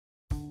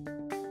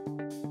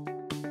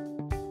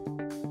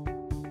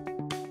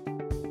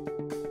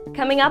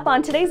Coming up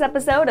on today's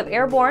episode of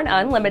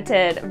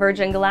Airborne-Unlimited,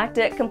 Virgin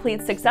Galactic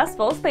completes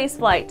successful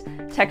spaceflight.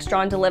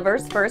 Textron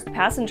delivers first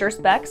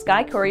passenger-spec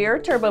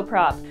Skycourier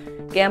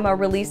turboprop. GAMA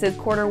releases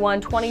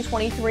Q1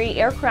 2023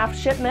 aircraft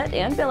shipment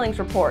and billings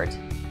report.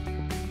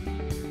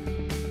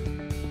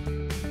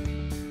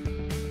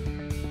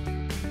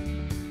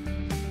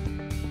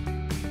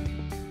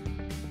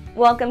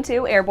 Welcome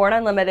to Airborne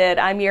Unlimited.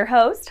 I'm your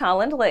host,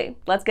 Holland Lee.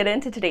 Let's get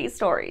into today's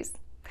stories.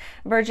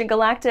 Virgin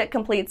Galactic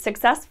completes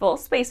successful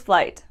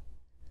spaceflight.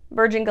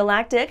 Virgin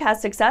Galactic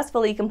has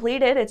successfully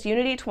completed its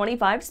Unity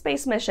 25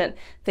 space mission,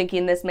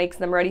 thinking this makes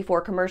them ready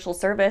for commercial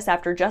service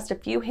after just a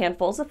few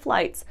handfuls of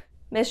flights.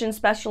 Mission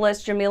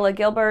specialists Jamila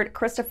Gilbert,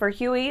 Christopher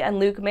Huie, and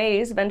Luke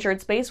Mays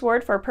ventured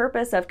spaceward for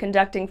purpose of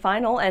conducting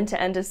final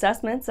end-to-end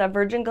assessments of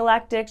Virgin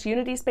Galactic's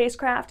Unity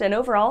spacecraft and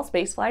overall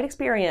spaceflight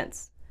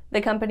experience. The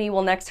company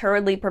will next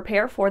hurriedly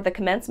prepare for the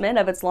commencement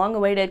of its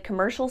long-awaited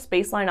commercial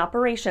spaceline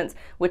operations,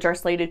 which are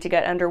slated to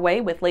get underway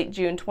with late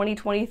June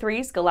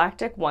 2023's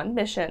Galactic 1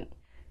 mission.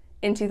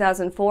 In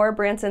 2004,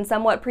 Branson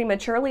somewhat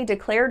prematurely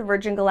declared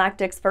Virgin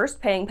Galactic's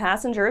first paying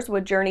passengers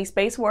would journey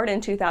spaceward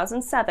in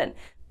 2007.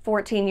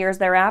 14 years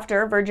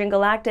thereafter, Virgin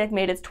Galactic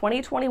made its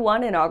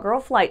 2021 inaugural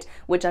flight,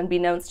 which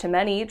unbeknownst to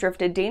many,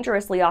 drifted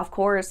dangerously off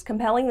course,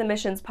 compelling the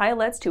mission's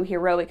pilots to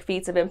heroic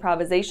feats of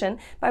improvisation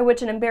by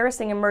which an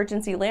embarrassing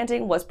emergency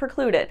landing was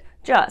precluded.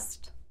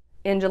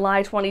 In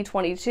July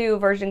 2022,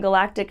 Virgin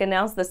Galactic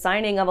announced the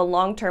signing of a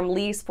long-term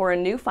lease for a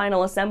new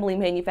final assembly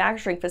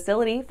manufacturing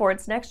facility for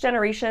its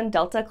next-generation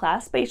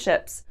Delta-class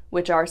spaceships,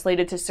 which are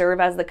slated to serve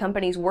as the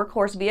company's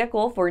workhorse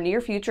vehicle for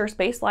near-future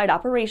spaceflight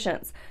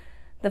operations.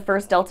 The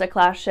first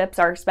Delta-class ships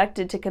are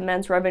expected to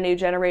commence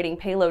revenue-generating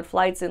payload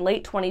flights in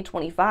late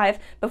 2025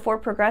 before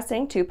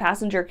progressing to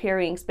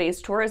passenger-carrying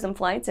space tourism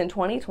flights in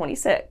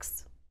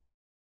 2026.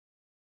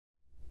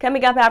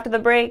 Coming up after the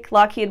break,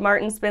 Lockheed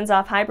Martin spins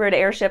off hybrid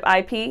airship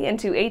IP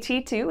into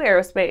AT2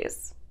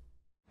 Aerospace.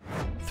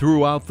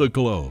 Throughout the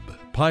globe,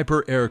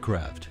 Piper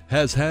Aircraft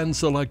has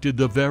hand-selected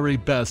the very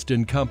best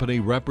in company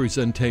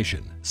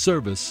representation,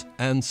 service,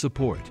 and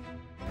support.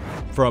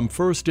 From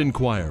first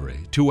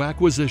inquiry to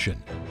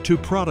acquisition to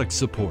product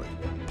support,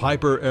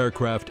 Piper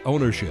Aircraft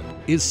ownership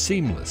is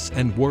seamless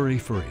and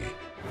worry-free.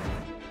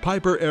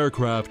 Piper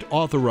Aircraft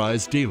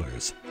authorized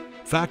dealers,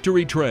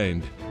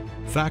 factory-trained,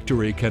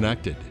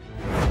 factory-connected.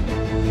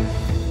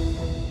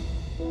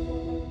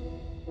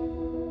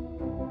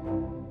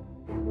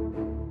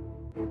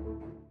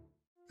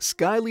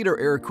 Skyleader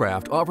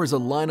Aircraft offers a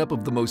lineup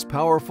of the most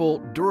powerful,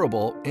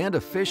 durable, and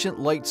efficient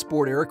light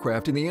sport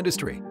aircraft in the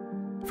industry.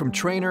 From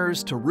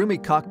trainers to roomy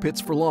cockpits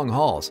for long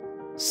hauls,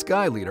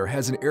 Skyleader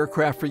has an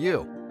aircraft for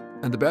you.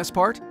 And the best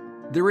part?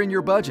 They're in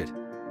your budget.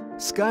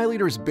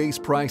 Skyleader's base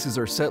prices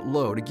are set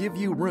low to give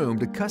you room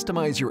to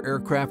customize your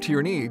aircraft to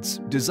your needs,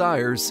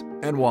 desires,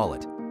 and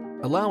wallet,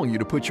 allowing you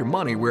to put your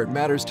money where it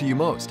matters to you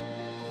most.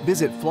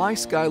 Visit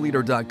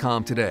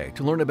flyskyleader.com today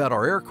to learn about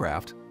our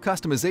aircraft,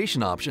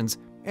 customization options,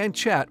 and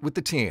chat with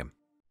the team.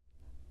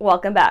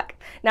 Welcome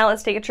back. Now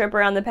let's take a trip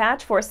around the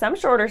patch for some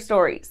shorter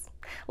stories.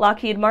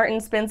 Lockheed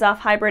Martin spins off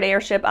hybrid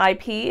airship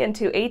IP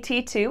into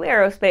AT2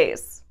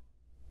 Aerospace.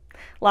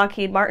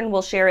 Lockheed Martin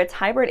will share its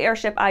hybrid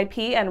airship IP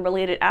and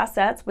related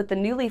assets with the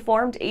newly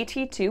formed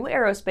AT2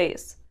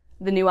 Aerospace.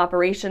 The new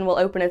operation will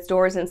open its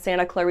doors in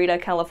Santa Clarita,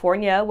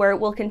 California, where it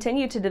will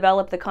continue to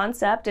develop the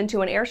concept into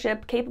an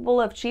airship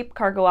capable of cheap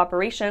cargo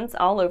operations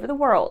all over the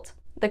world.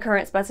 The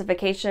current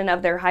specification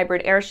of their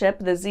hybrid airship,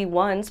 the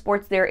Z1,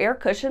 sports their air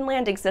cushion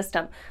landing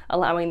system,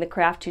 allowing the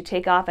craft to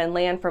take off and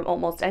land from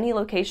almost any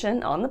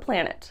location on the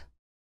planet.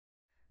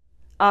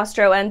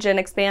 Astro Engine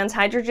expands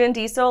hydrogen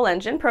diesel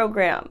engine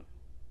program.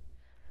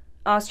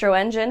 Astro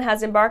Engine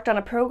has embarked on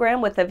a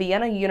program with the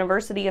Vienna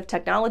University of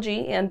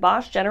Technology and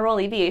Bosch General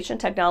Aviation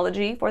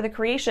Technology for the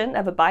creation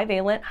of a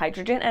bivalent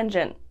hydrogen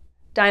engine.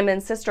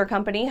 Diamond's sister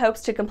company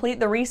hopes to complete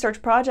the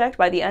research project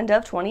by the end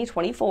of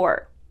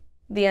 2024.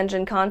 The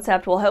engine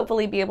concept will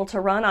hopefully be able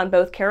to run on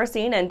both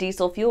kerosene and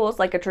diesel fuels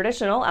like a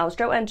traditional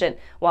Astro engine,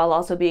 while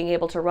also being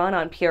able to run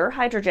on pure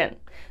hydrogen.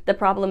 The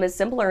problem is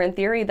simpler in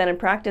theory than in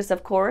practice,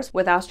 of course,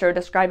 with Astro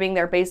describing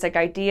their basic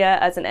idea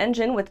as an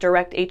engine with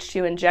direct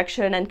H2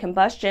 injection and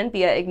combustion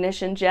via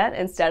ignition jet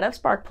instead of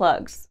spark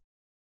plugs.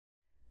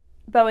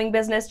 Boeing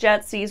business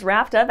jet sees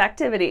raft of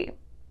activity.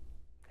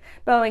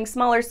 Boeing's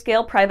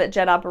smaller-scale private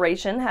jet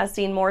operation has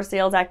seen more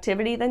sales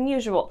activity than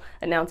usual,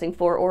 announcing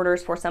 4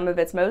 orders for some of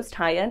its most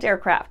high-end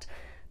aircraft.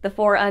 The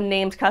 4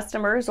 unnamed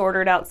customers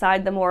ordered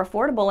outside the more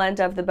affordable end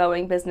of the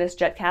Boeing business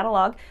jet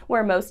catalog,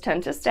 where most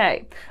tend to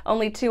stay.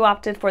 Only 2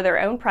 opted for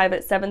their own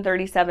private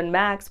 737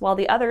 MAX, while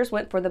the others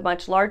went for the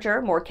much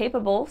larger, more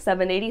capable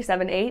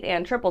 787-8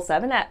 and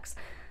 777X.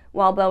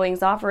 While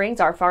Boeing's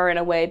offerings are far and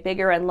away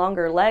bigger and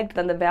longer-legged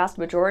than the vast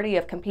majority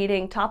of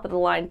competing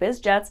top-of-the-line biz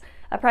jets,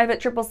 a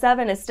private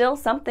 777 is still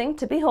something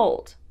to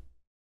behold.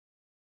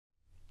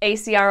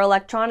 ACR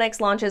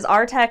Electronics launches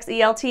ARTEX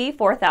ELT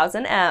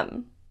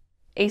 4000M.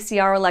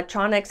 ACR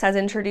Electronics has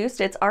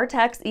introduced its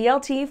ARTEX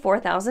ELT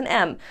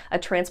 4000M, a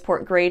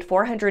transport-grade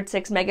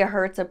 406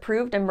 MHz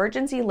approved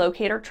emergency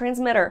locator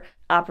transmitter,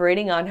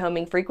 operating on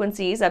homing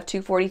frequencies of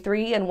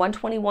 243 and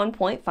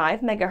 121.5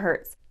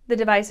 MHz. The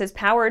device is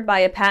powered by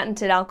a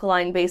patented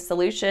alkaline-based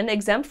solution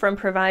exempt from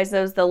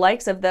provisos the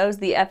likes of those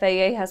the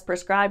FAA has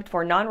prescribed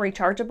for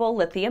non-rechargeable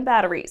lithium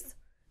batteries.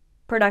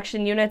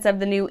 Production units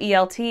of the new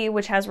ELT,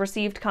 which has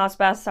received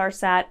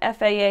COSPAS-SARSAT,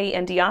 FAA,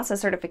 and DIASA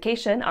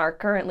certification, are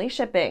currently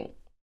shipping.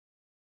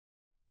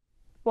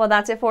 Well,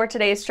 that's it for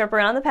today's trip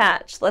around the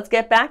patch. Let's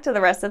get back to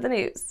the rest of the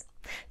news.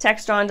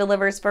 Textron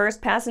delivers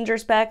first passenger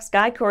spec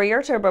Skycourier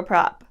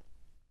turboprop.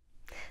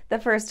 The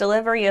first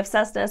delivery of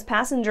Cessna's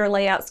passenger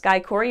layout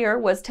Skycourier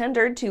was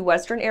tendered to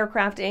Western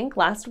Aircraft Inc.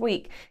 last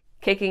week,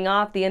 kicking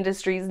off the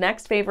industry's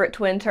next favorite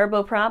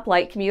twin-turboprop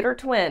light commuter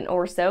twin,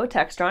 or so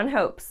Textron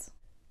hopes.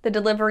 The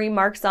delivery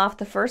marks off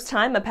the first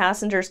time a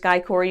passenger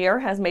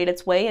Skycourier has made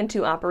its way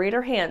into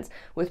operator hands,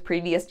 with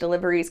previous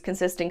deliveries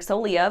consisting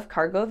solely of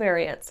cargo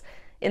variants.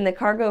 In the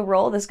cargo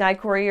role, the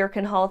Skycourier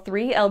can haul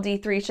 3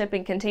 LD3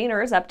 shipping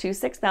containers up to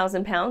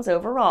 6,000 pounds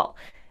overall.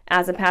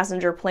 As a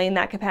passenger plane,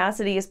 that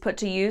capacity is put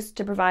to use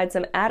to provide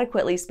some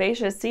adequately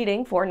spacious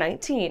seating for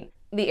 19.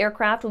 The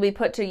aircraft will be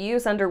put to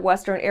use under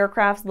Western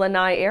Aircraft's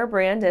Lanai Air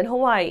brand in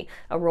Hawaii,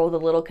 a role the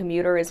little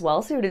commuter is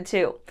well suited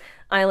to.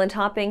 Island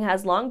hopping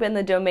has long been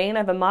the domain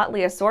of a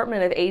motley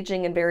assortment of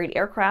aging and varied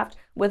aircraft,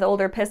 with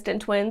older piston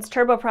twins,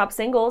 turboprop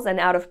singles, and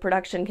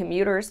out-of-production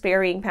commuters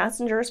ferrying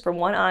passengers from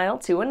one aisle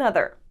to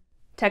another.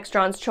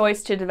 Textron's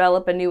choice to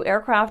develop a new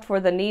aircraft for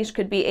the niche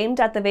could be aimed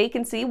at the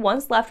vacancy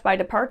once left by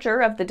departure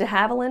of the de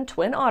Havilland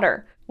Twin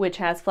Otter, which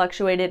has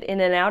fluctuated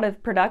in and out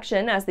of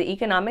production as the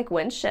economic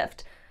winds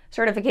shift.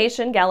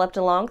 Certification galloped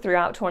along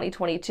throughout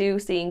 2022,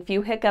 seeing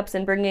few hiccups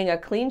in bringing a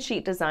clean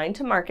sheet design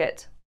to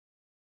market.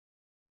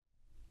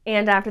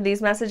 And after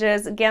these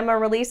messages, GAMA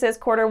releases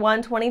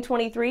Q1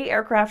 2023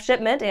 aircraft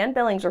shipment and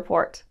billings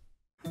report.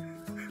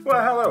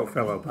 Well, hello,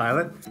 fellow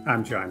pilot.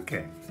 I'm John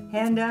King.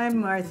 And I'm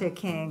Martha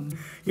King.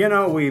 You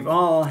know, we've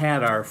all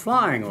had our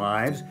flying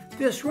lives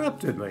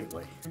disrupted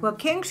lately. Well,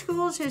 King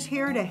Schools is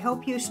here to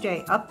help you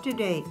stay up to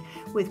date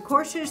with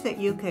courses that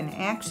you can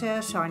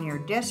access on your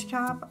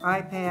desktop,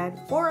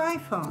 iPad, or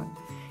iPhone.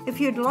 If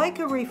you'd like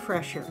a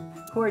refresher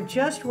or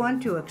just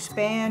want to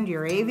expand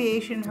your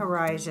aviation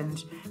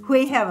horizons,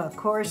 we have a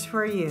course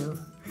for you.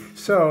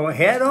 So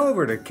head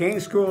over to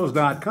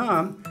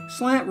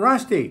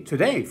kingschools.com/rusty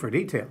today for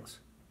details.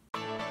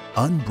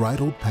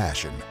 Unbridled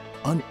passion,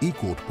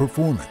 unequaled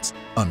performance,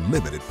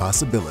 unlimited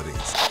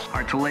possibilities.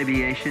 Hartzell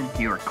Aviation,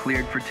 you are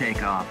cleared for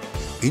takeoff.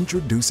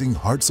 Introducing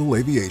Hartzell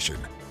Aviation,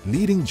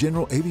 leading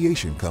general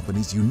aviation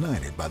companies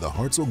united by the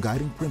Hartzell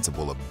guiding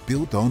principle of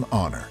built on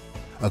honor,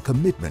 a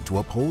commitment to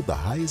uphold the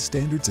highest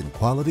standards in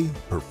quality,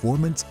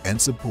 performance,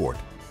 and support.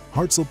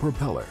 Hartzell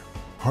Propeller,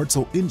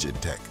 Hartzell Engine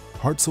Tech,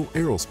 Hartzell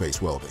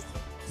Aerospace Welding.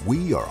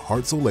 We are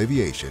Hartzell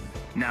Aviation.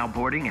 Now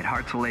boarding at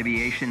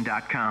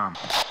hartzellaviation.com.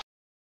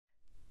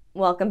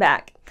 Welcome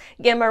back.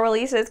 GAMA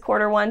releases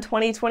Q1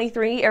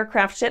 2023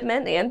 aircraft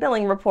shipment and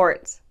billing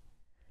report.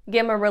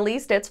 GAMA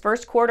released its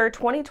first quarter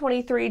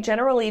 2023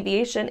 general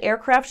aviation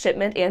aircraft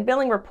shipment and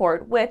billing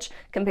report, which,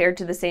 compared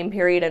to the same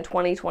period in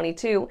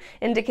 2022,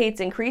 indicates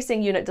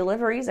increasing unit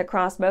deliveries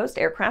across most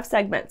aircraft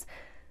segments.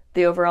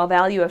 The overall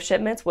value of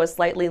shipments was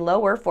slightly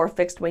lower for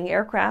fixed-wing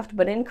aircraft,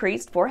 but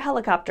increased for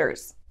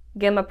helicopters.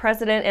 GAMA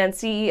President and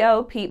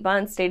CEO Pete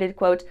Bunce stated,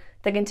 quote,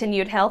 "The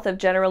continued health of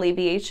general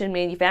aviation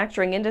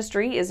manufacturing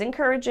industry is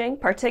encouraging,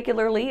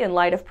 particularly in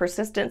light of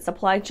persistent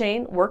supply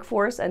chain,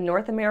 workforce, and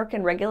North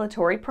American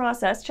regulatory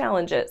process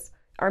challenges.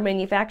 Our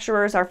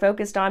manufacturers are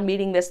focused on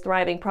meeting this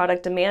thriving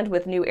product demand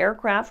with new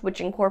aircraft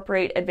which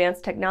incorporate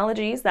advanced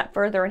technologies that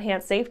further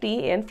enhance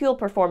safety and fuel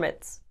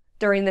performance.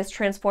 During this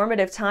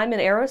transformative time in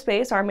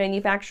aerospace, our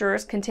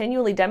manufacturers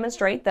continually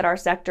demonstrate that our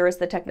sector is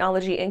the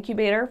technology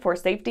incubator for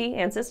safety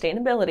and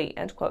sustainability,"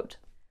 end quote.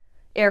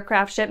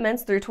 Aircraft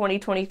shipments through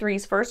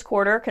 2023's first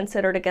quarter,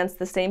 considered against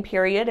the same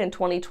period in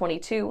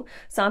 2022,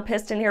 saw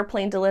piston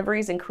airplane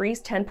deliveries increase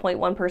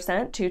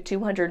 10.1% to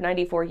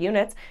 294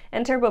 units,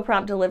 and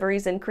turboprop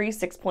deliveries increased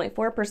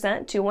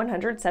 6.4% to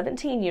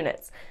 117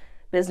 units.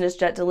 Business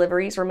jet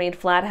deliveries remained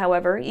flat,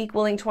 however,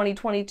 equaling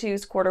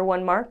 2022's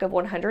Q1 mark of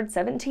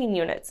 117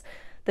 units.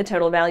 The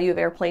total value of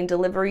airplane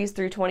deliveries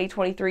through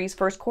 2023's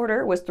first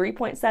quarter was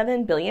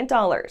 $3.7 billion.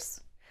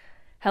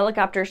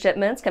 Helicopter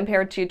shipments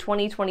compared to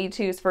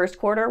 2022's first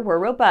quarter were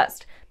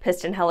robust.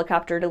 Piston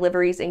helicopter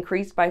deliveries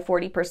increased by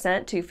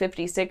 40% to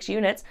 56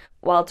 units,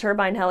 while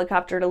turbine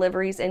helicopter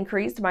deliveries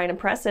increased by an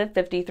impressive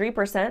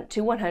 53%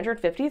 to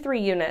 153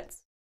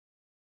 units.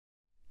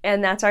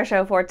 And that's our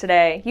show for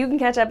today. You can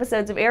catch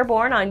episodes of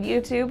Airborne on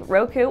YouTube,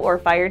 Roku, or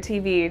Fire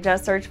TV.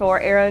 Just search for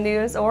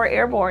Aero-News or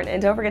Airborne,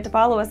 and don't forget to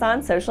follow us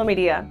on social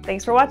media.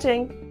 Thanks for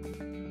watching!